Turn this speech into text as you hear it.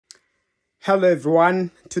Hello everyone.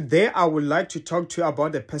 Today I would like to talk to you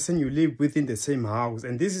about the person you live with in the same house,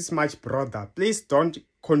 and this is much broader. Please don't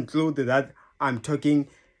conclude that I'm talking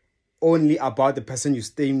only about the person you're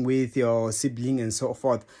staying with, your sibling and so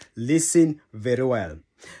forth. Listen very well.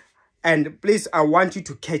 And please, I want you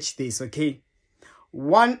to catch this, okay?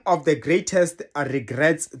 One of the greatest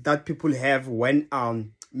regrets that people have when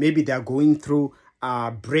maybe they're going through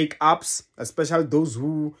breakups, especially those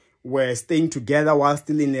who were staying together while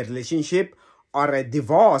still in a relationship, or a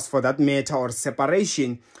divorce for that matter, or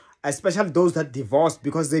separation, especially those that divorced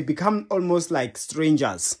because they become almost like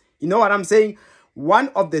strangers. You know what I'm saying? One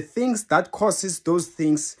of the things that causes those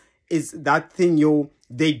things is that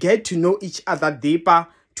they get to know each other deeper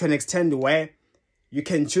to an extent where you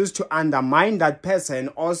can choose to undermine that person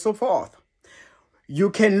or so forth. You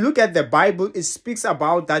can look at the Bible. It speaks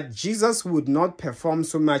about that Jesus would not perform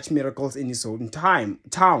so much miracles in his own town.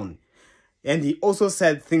 And he also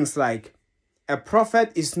said things like, a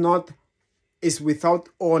prophet is without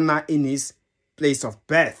honor in his place of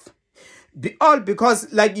birth. All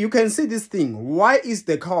because, like, you can see this thing. Why is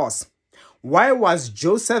the cause? Why was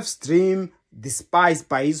Joseph's dream despised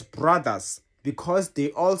by his brothers? Because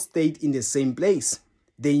they all stayed in the same place.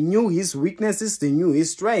 They knew his weaknesses, they knew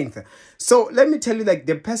his strength. So let me tell you, like,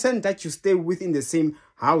 the person that you stay with in the same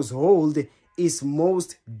household is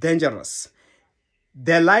most dangerous.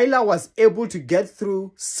 Delilah was able to get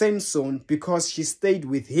through Samson because she stayed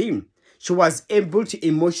with him. She was able to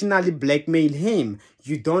emotionally blackmail him.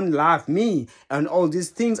 You don't love me and all these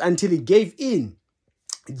things until he gave in.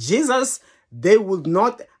 Jesus, they would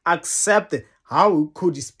not accept. How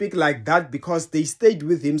could he speak like that? Because they stayed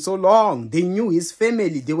with him so long. They knew his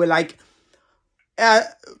family. They were like,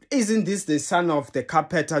 isn't this the son of the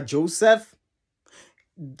carpenter Joseph?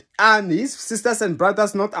 And his sisters and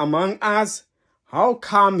brothers not among us? How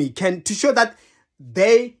come he can? To show that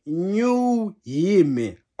they knew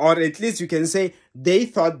him. Or at least you can say they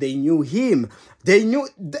thought they knew him. They knew.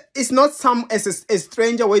 It's not as a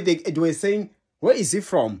stranger where they were saying, where is he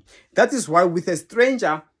from? That is why with a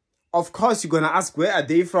stranger, of course, you're going to ask, where are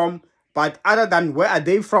they from? But other than where are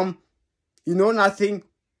they from, you know nothing.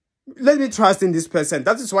 Let me trust in this person.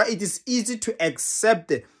 That is why it is easy to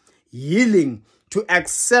accept healing, to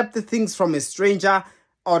accept things from a stranger,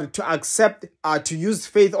 or to accept, to use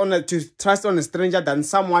faith to trust on a stranger than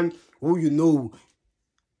someone who you know.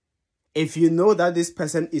 If you know that this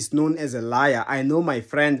person is known as a liar, I know, my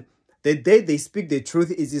friend, the day they speak the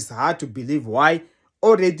truth, it is hard to believe. Why?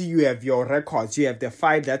 Already you have your records. You have the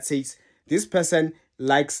file that says this person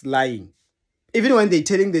likes lying. Even when they're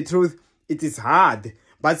telling the truth, it is hard.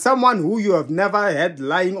 But someone who you have never had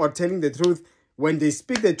lying or telling the truth, when they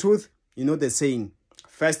speak the truth, you know the saying,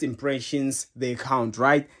 first impressions, they count,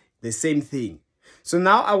 right? The same thing. So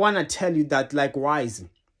now I want to tell you that likewise,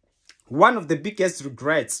 one of the biggest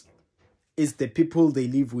regrets is the people they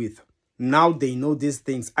live with. Now they know these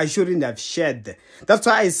things. I shouldn't have shared. That's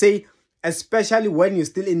why I say, especially when you're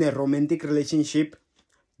still in a romantic relationship,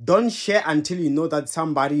 don't share until you know that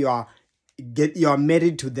somebody you are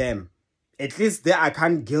married to them. At least there I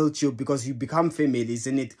can't guilt you because you become family,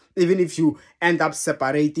 isn't it? Even if you end up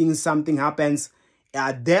separating, something happens,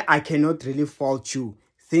 there I cannot really fault you.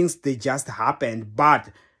 Things, they just happened. But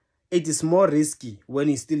it is more risky when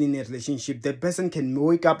you're still in a relationship. The person can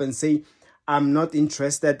wake up and say, I'm not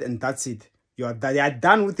interested, and that's it. They are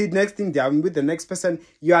done with it. Next thing, they are with the next person.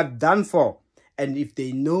 You are done for. And if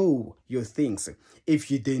they know your things, if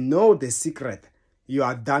they know the secret, you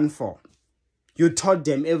are done for. You taught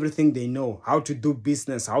them everything they know, how to do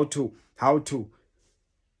business, how to,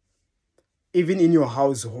 even in your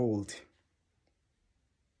household,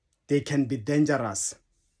 they can be dangerous.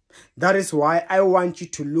 That is why I want you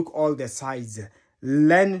to look all the sides.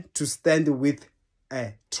 Learn to stand with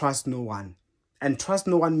trust no one. And trust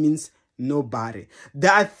no one means nobody.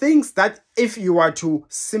 There are things that if you are to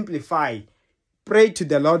simplify, pray to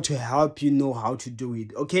the Lord to help you know how to do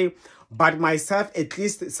it, okay? But myself, at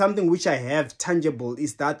least something which I have tangible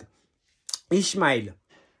is that, Ishmael,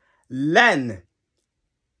 learn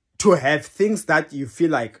to have things that you feel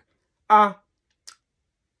like,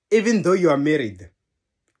 even though you are married,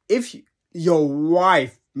 if your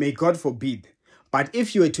wife, may God forbid, but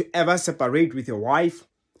if you were to ever separate with your wife,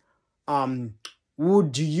 how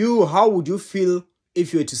would you feel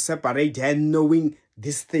if you were to separate her knowing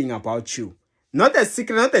this thing about you? Not a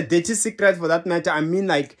secret, not a dirty secret for that matter. I mean,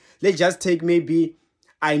 like, let's just take maybe,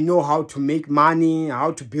 I know how to make money,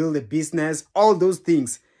 how to build a business, all those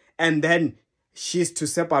things. And then she's to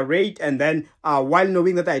separate. And then while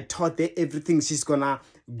knowing that I taught her everything, she's gonna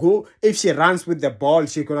go, if she runs with the ball,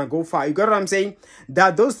 she's gonna go far. You got what I'm saying? There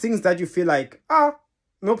are those things that you feel like,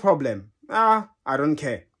 no problem. I don't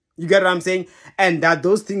care. You get what I'm saying? And that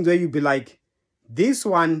those things where you be like, this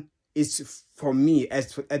one is for me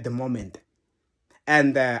at the moment.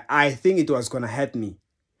 And I think it was going to hurt me.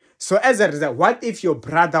 So as a result, what if your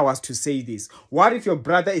brother was to say this? What if your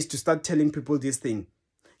brother is to start telling people this thing?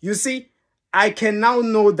 You see, I can now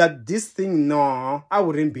know that this thing, no, I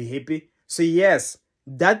wouldn't be happy. So yes,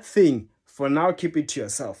 that thing, for now, keep it to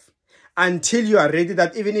yourself. Until you are ready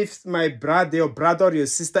that even if my brother, your brother or your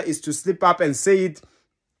sister is to slip up and say it,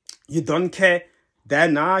 you don't care,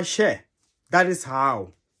 then share. That is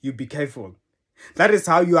how you be careful. That is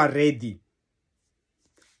how you are ready.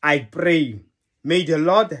 I pray, may the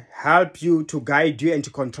Lord help you to guide you and to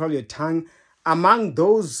control your tongue among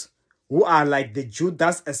those who are like the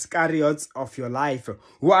Judas Iscariots of your life,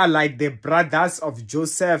 who are like the brothers of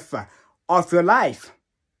Joseph of your life.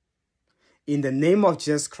 In the name of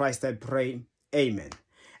Jesus Christ, I pray. Amen.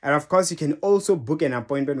 And of course, you can also book an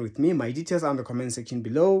appointment with me. My details are in the comment section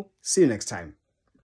below. See you next time.